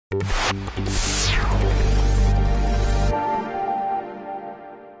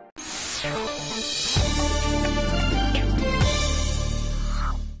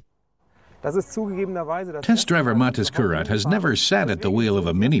Test driver Matas Kurat has never sat at the wheel of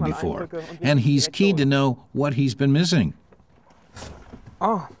a Mini before, and he's keen to know what he's been missing.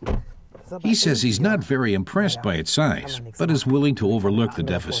 He says he's not very impressed by its size, but is willing to overlook the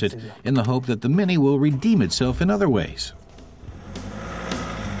deficit in the hope that the Mini will redeem itself in other ways.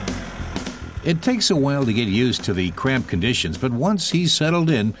 It takes a while to get used to the cramped conditions, but once he's settled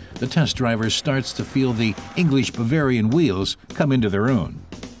in, the test driver starts to feel the English Bavarian wheels come into their own.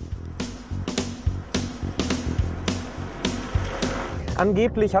 A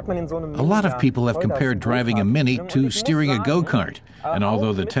lot of people have compared driving a Mini to steering a go-kart, and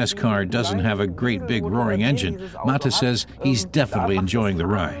although the test car doesn't have a great big roaring engine, Matas says he's definitely enjoying the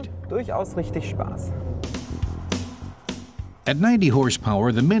ride. At 90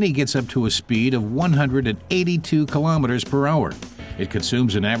 horsepower, the Mini gets up to a speed of 182 kilometers per hour. It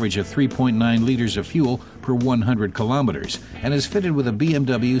consumes an average of 3.9 liters of fuel per 100 kilometers and is fitted with a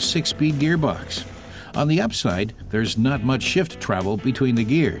BMW 6-speed gearbox. On the upside, there's not much shift travel between the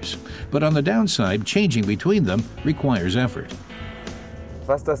gears, but on the downside, changing between them requires effort.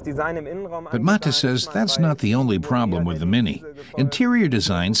 But Matas says that's not the only problem with the Mini. Interior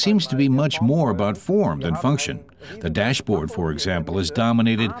design seems to be much more about form than function. The dashboard, for example, is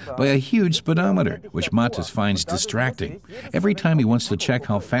dominated by a huge speedometer, which Matas finds distracting. Every time he wants to check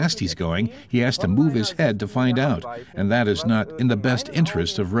how fast he's going, he has to move his head to find out, and that is not in the best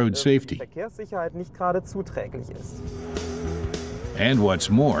interest of road safety. And what's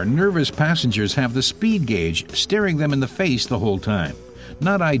more, nervous passengers have the speed gauge staring them in the face the whole time.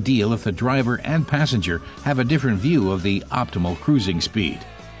 Not ideal if the driver and passenger have a different view of the optimal cruising speed.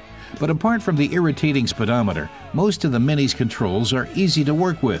 But apart from the irritating speedometer, most of the Mini's controls are easy to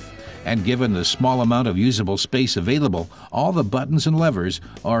work with, and given the small amount of usable space available, all the buttons and levers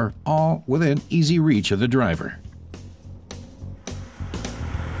are all within easy reach of the driver.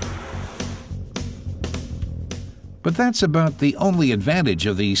 But that's about the only advantage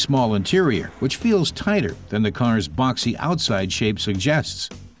of the small interior, which feels tighter than the car's boxy outside shape suggests.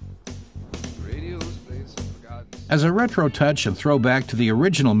 As a retro touch and throwback to the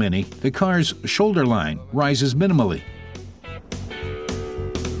original Mini, the car's shoulder line rises minimally.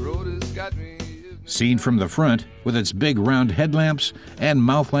 Seen from the front, with its big round headlamps and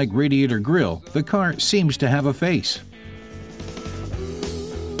mouth-like radiator grille, the car seems to have a face.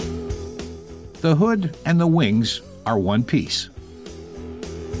 The hood and the wings are one piece.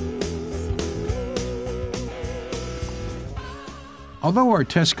 Although our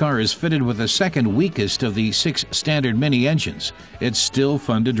test car is fitted with the second weakest of the 6 standard Mini engines, it's still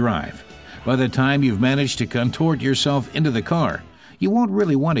fun to drive. By the time you've managed to contort yourself into the car, you won't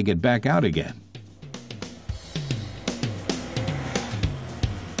really want to get back out again.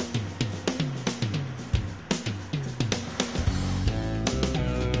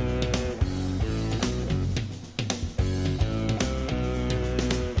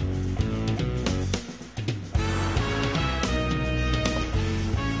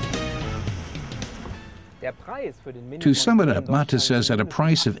 To sum it up, Matas says at a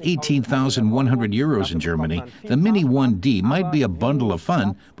price of 18,100 euros in Germany, the Mini 1D might be a bundle of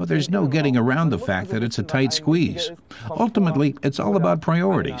fun, but there's no getting around the fact that it's a tight squeeze. Ultimately, it's all about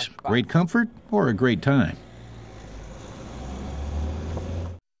priorities, great comfort or a great time.